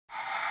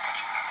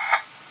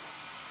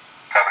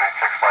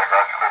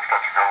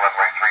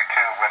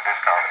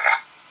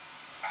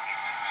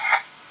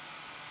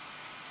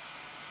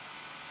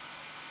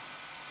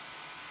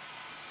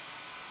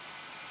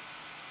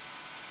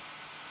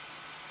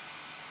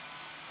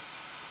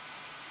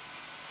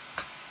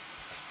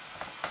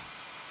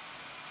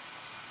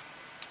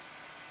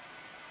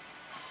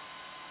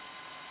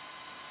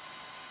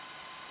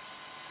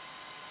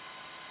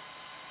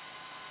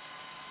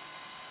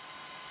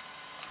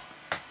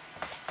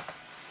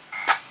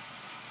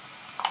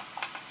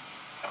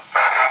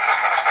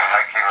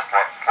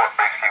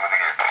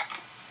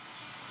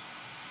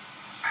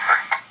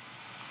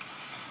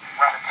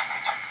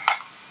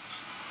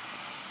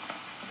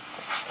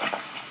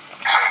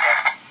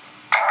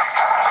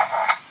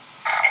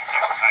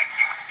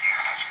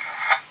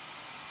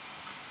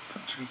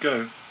go.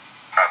 Rabid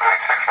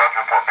 86, roger,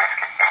 report base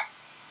key.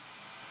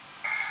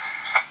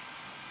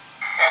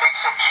 And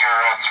 86,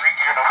 you're 3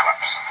 gear, no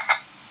flaps.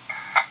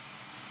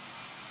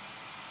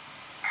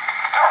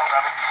 No,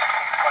 Rabid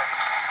 16, flight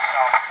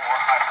south for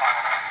high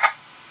final.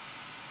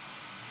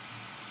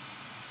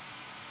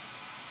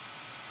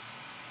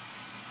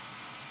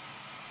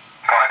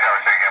 Calling tower,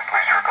 say again,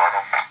 please, your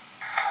Cardinal.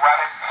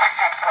 Rabid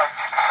 16, flight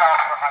south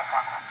for high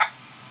final.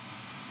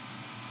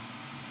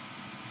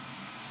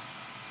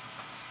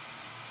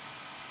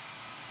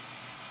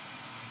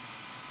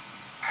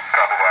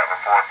 Copy that,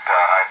 report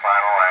high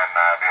final, and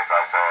be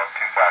advised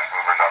 2 fast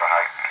movers on a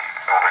high key,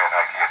 overhead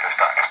high key at this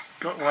time.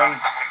 Got one.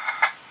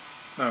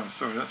 No,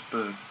 sorry, that's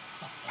Bird. Rabid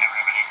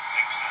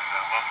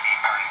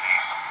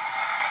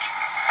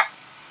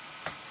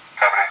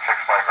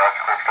 86, flight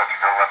roger, clear for touch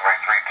and go, runway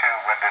 32,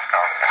 wind is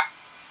calm.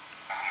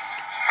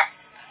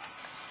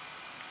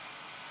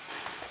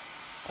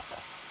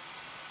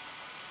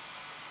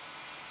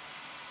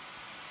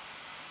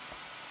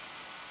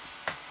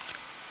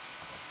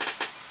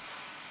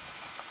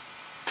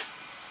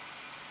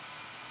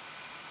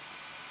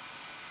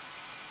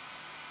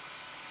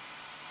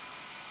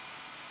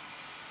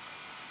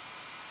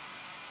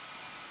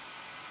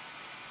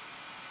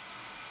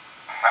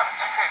 Rabid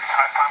 68 is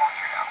high final,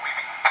 3 down,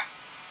 leaving.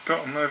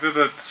 Got them over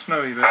the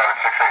snowy bit.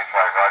 Rabid 68,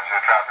 flight roger,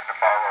 traffic to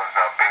follow is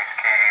base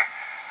key,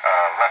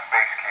 left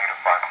base key to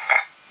final.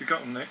 You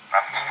got them, Nick.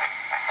 Rabid 68,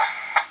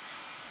 thanks.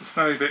 The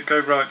snowy bit,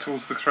 go right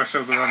towards the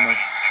threshold of the runway.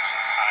 86,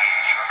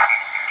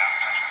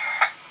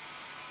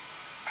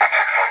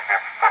 flight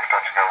clear for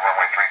touch and go,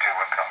 runway 32,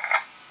 wind calm.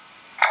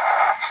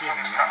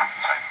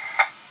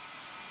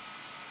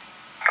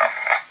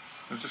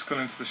 I've just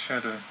gone into the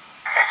shadow.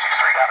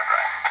 863 down to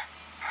drag.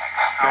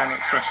 Down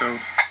at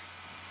threshold.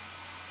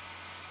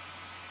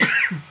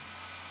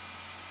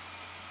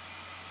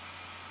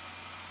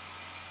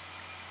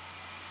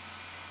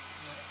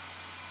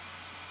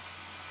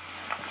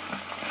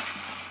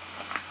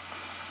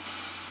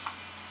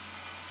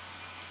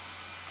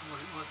 What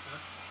it was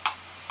there.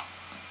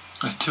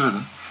 There's 2 of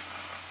them.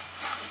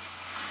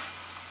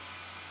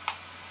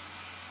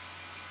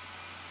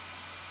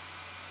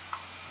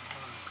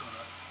 One's gone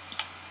up.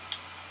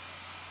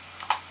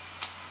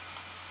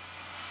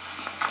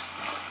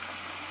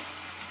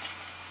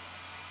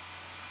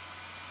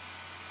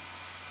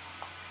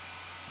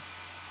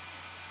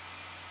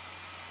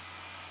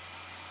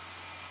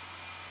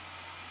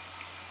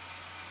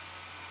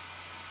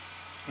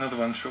 Another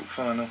one, short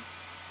final.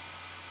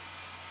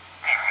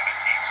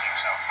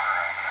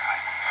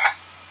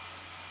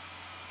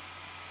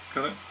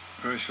 Got it?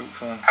 Very short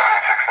final. Rabid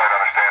 86, flight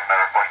understand,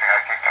 requesting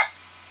high key.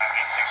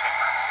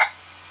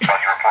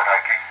 Roger, report high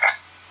key.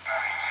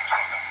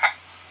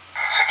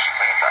 86, you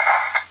clean back.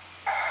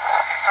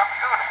 16, something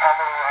good,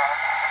 follow the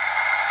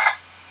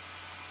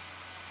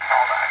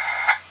high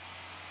key.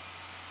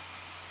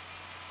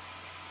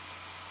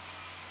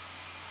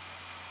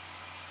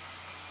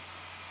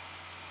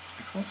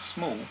 They're quite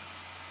small.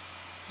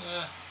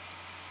 Yeah.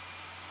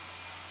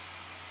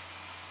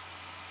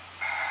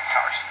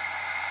 Towers.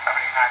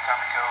 Rabid 89,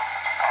 time to go,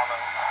 follow.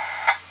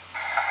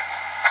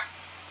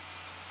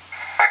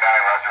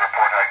 89, roger,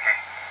 report high key.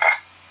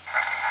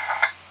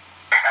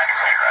 89, you're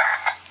clean, right?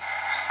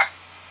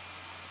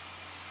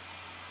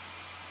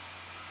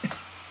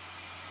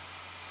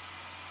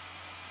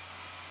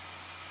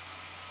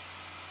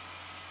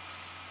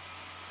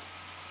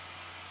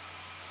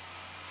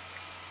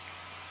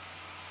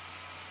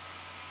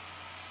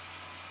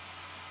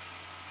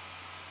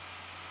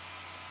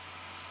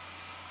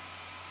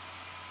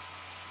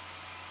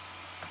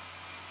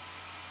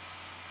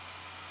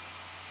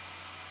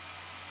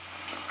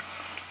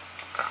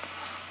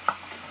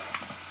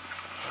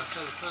 I'd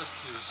say the first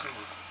 2 are sort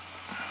of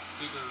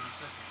bigger than the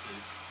second 2.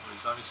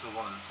 Whereas I only saw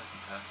one in the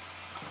second pair.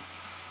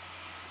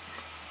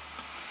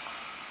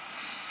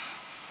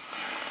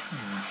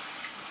 Hmm.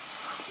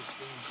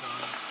 15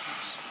 size.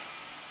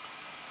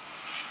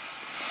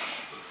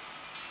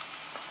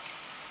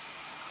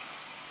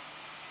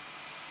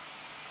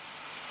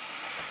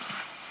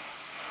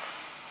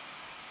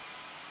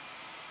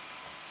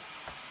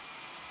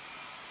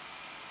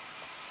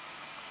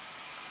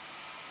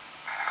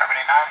 Rabid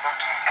 89, book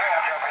 2.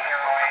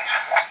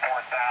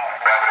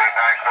 Rabid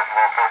 89, clear from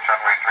low approach,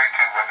 runway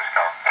 32, wind is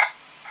calm.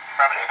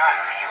 Rabid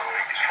 89.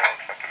 08, strong,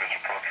 expected this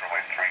approach,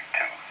 runway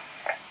 32.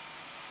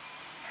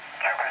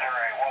 Joker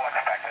 08, well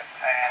expected.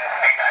 And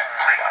 89,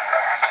 3 down,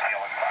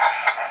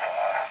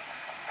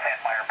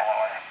 Sandmeyer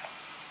below us.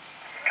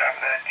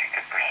 Copy that, you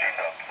can proceed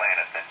on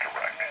planet and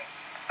direct.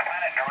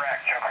 Planet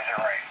direct, Joker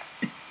 08.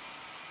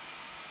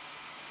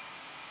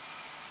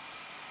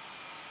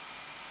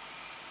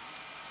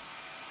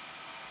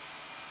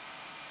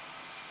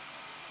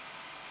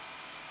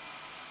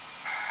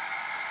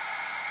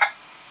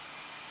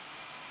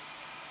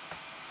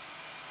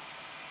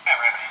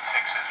 Rabid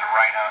 86 is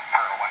right out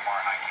for one more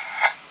high key.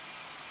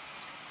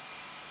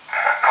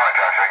 Calling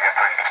tower, say again,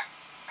 please.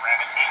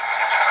 Rabid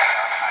 86 right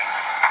out high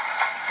key.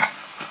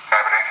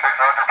 Rabid 86,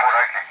 roger, report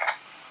high key.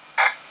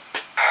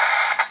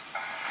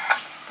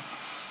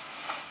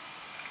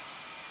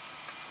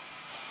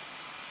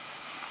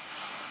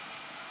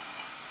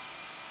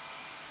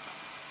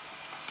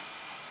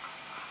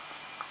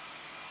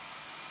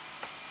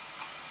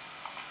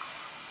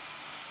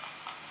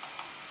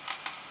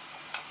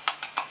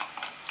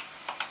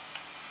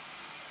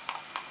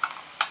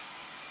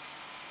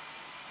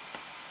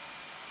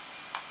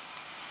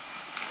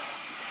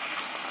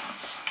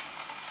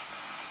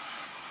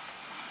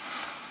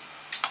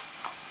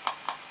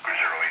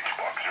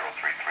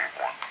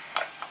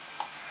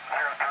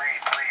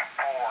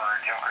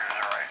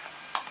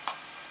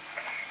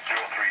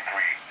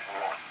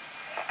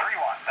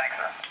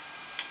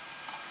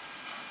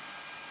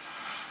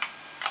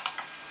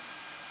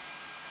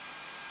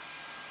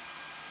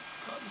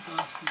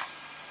 Bastards.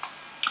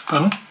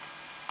 Pardon?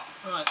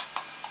 Right.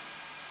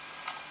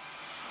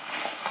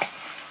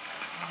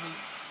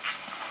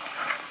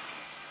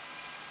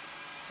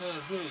 They're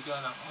really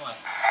going up high.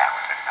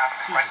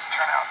 Jesus.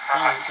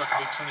 Oh, it's like a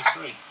big 23.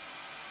 Rabid 89,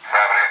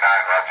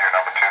 Roger,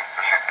 number 2,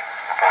 proceed,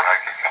 report high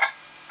key.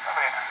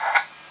 Rabid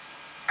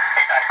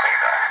 89, clear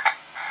drive.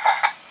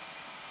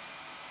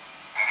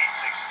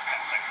 86 is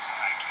 10 seconds to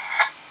high key.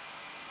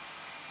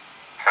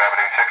 Rabid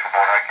 86,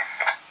 report high key.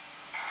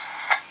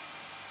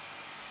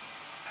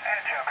 And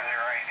Joker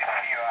 08,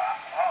 if you,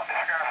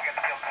 disregard, we get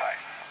the field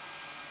site.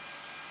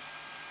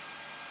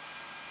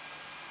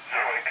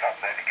 08, copy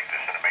that, you get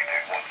this in a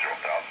maintain 10,000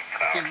 for now.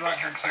 It's in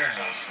right-hand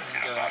turnouts and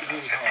then go up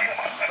really high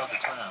above the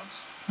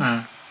clouds.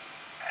 Hmm.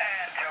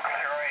 And Joker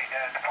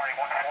 08,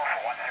 departing 14 for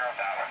 10,000.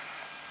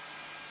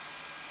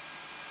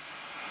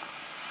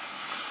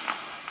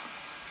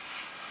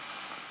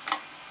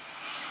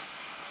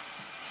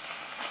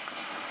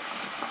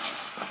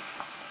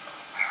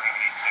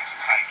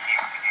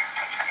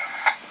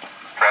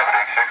 Rabid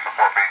 86,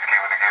 report base key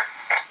with the gear.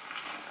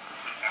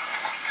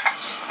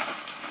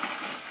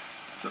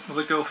 Is that, will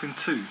they go off in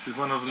twos? Is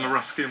one of them a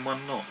Rusky and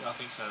one not? Yeah, I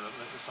think so.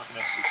 It's like an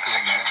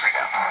F-16 there. The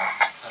second one.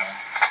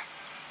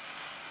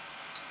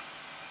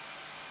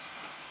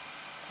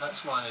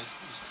 That's why he's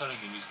telling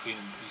him he's Queen,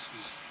 and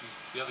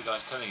the other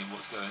guy's telling him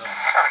what's going on.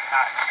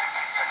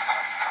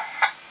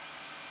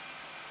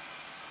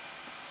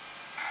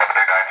 Rabid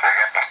 89, say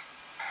again.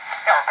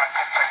 Yeah, we're about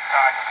 10 seconds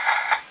high.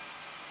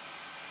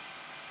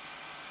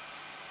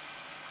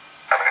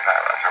 Rabid 89,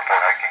 Roger,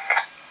 report high key.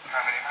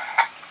 Rabid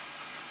 89.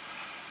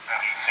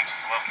 Rabid 86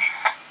 is low key.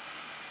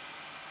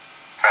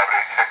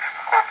 Rabid 86,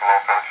 close to low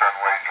approach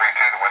runway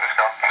 32, the wind is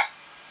calm.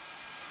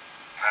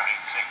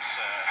 Rabid 86,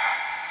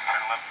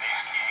 turn left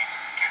base key,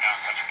 gear down,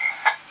 touch key.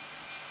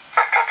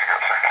 Touch to go,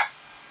 sir.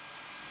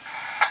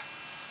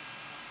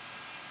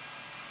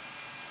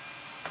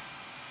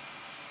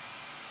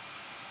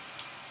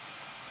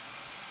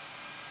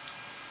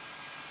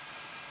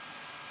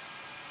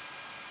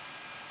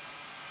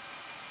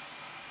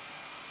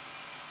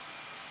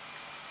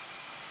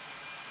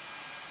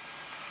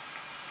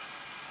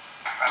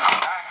 Rabid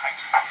 9, high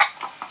key.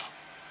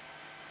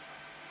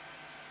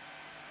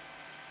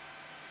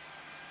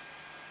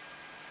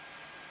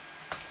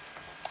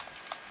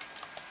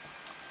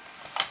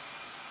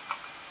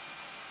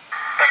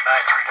 Eight,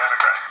 9, 3 down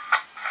and right.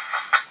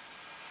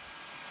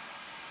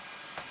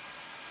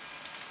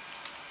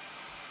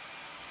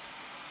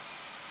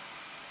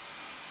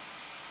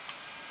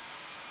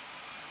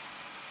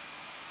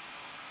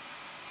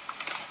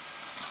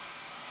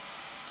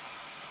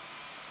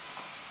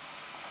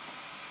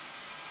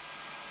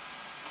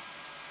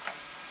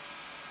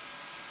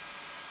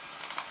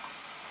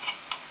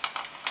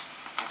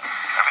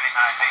 Rabid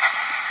 89, base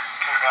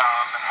clear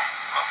down,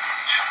 low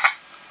approach.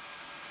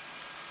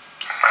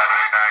 Rabid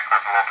 89,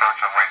 clear for low approach,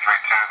 runway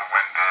 32, the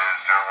wind is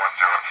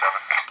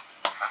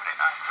 0107. Rabid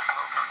 89, clear for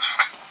low approach.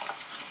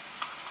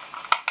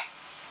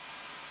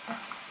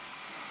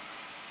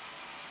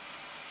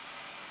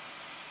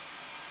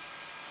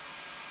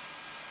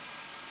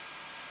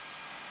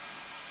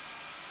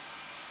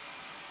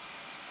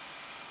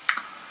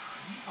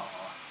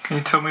 Can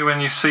you tell me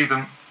when you see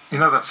them? You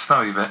know that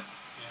snowy bit?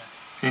 Yeah.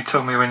 Can you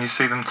tell me when you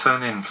see them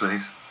turn in,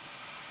 please?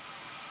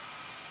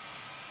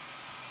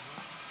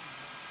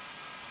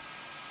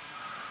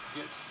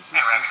 Rabid 86,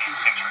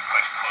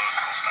 request close,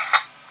 full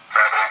stop.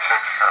 Rabid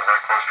 86,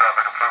 right close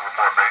traffic approved,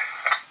 report base.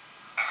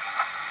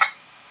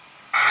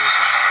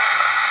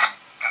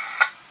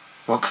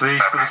 What, to the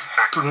east of the,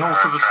 to the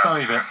north of the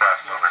snowy bit?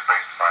 Fast movers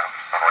base final,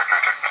 runway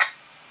 32.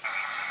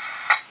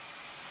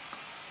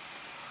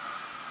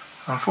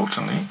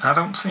 Unfortunately, I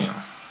don't see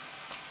them.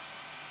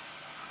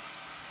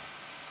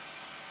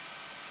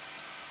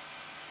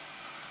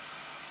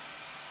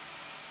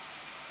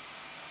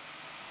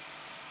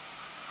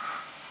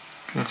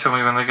 Can you tell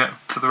me when they get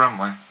to the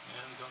runway? Yeah,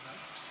 we've got that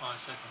 5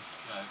 seconds to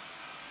go.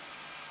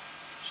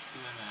 Should be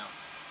there now.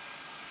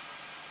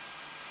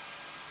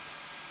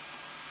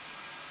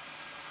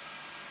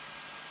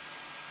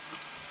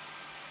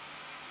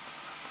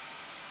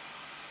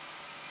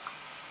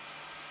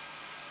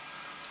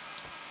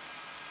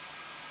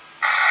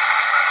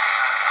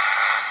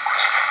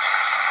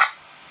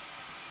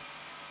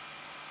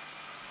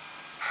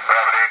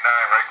 Rabid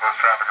 89, right close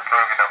traffic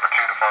approved, you number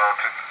 2 to follow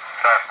 2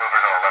 fast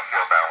movers on a left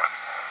field downwind.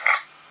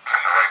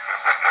 There's a right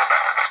midfield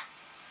downwind.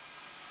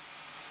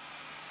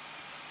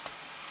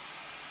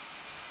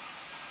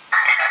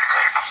 89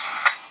 clear.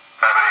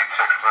 Rabid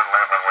 86, clear to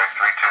land runway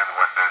 32, the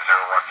wind is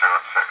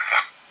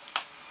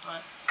 0106.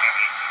 Right.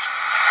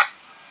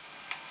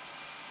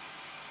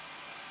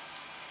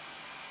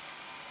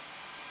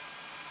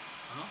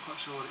 I'm not quite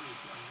sure what it is,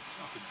 but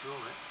I could draw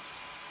it.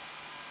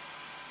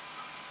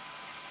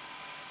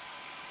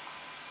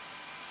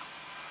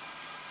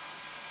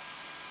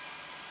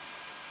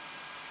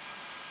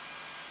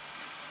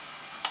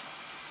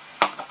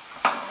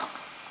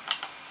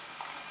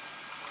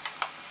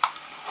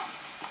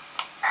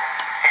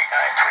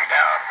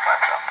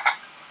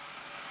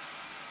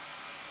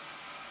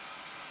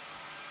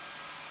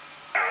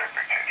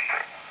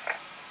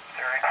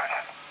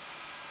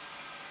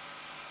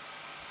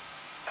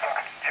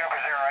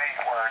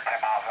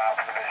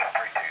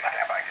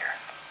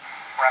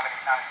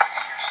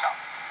 discount.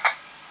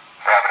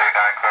 Rabid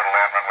 89, clear to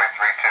land, runway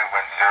 32,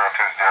 wind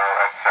 020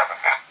 at 7.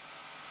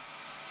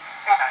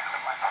 89, clear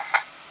to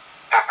land.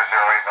 Super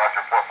 08,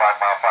 roger,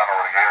 45 mile final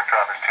over the air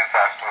traffic's too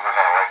fast movers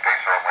on the right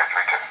base, runway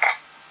 32.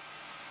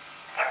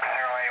 Super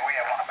 08, we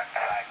have one of them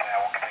inside,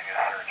 we'll continue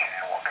to search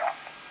and we'll go.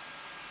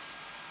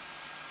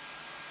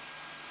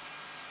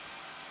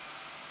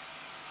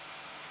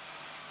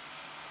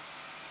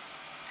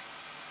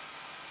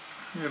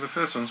 Yeah, the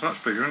first one's much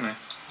bigger, isn't it?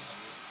 Yeah,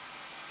 it is.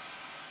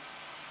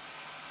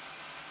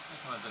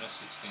 Second one's an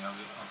F-16, I'll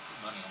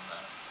put money on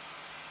that.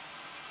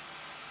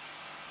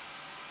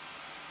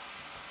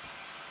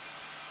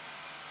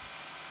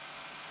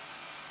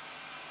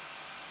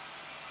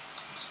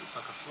 It just looks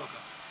like a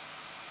flogger.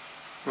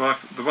 Well,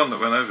 the one that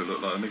went over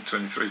looked like a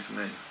MiG-23 to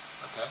me.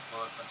 Okay,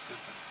 well that's good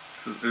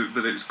then.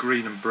 But it was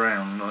green and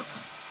brown. Like,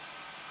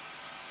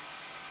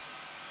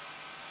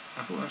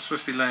 I thought that was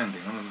supposed to be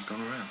landing. One of them's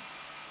gone around.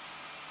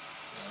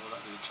 Yeah, well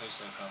that'd be the chase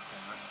aircraft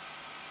going around.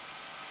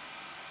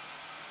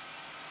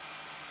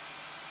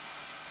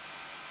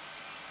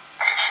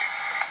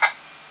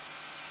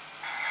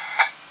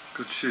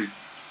 Good shoot.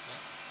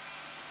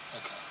 Yeah.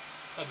 Okay.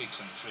 That'd be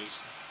 23s,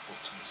 or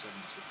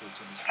 27s, or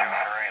 23s. Super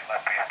 08,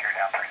 left base gear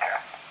down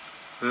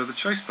 32. The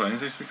chase plane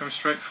seems to be coming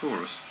straight for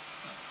us.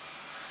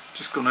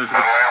 Just gone over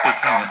the big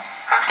hangar.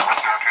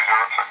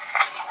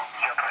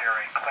 Super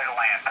 08, clear to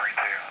land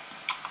 32.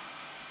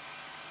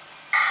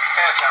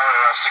 And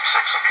tower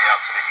 66 will be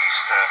out to the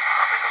east,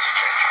 nothing was a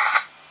change.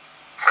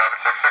 Rabid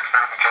 66,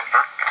 through the jet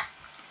first.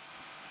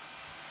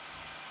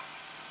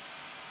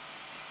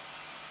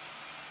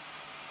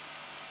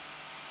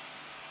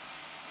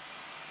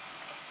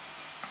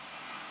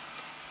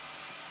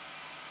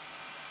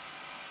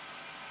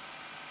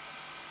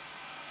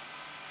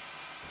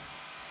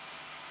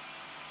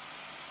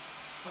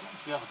 Well, that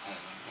was the other pair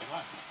then, they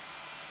right.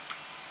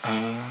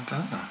 And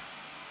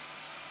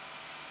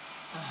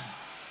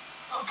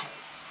Okay.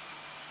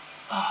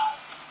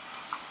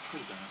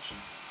 Pretty done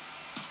actually.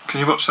 can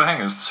you watch the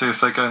hangars to see if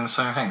they go in the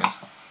same hangars?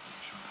 Yeah,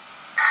 sure.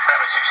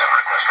 Rabid 67,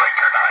 request right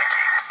turn to high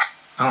key.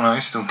 Oh no,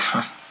 he's still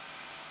going.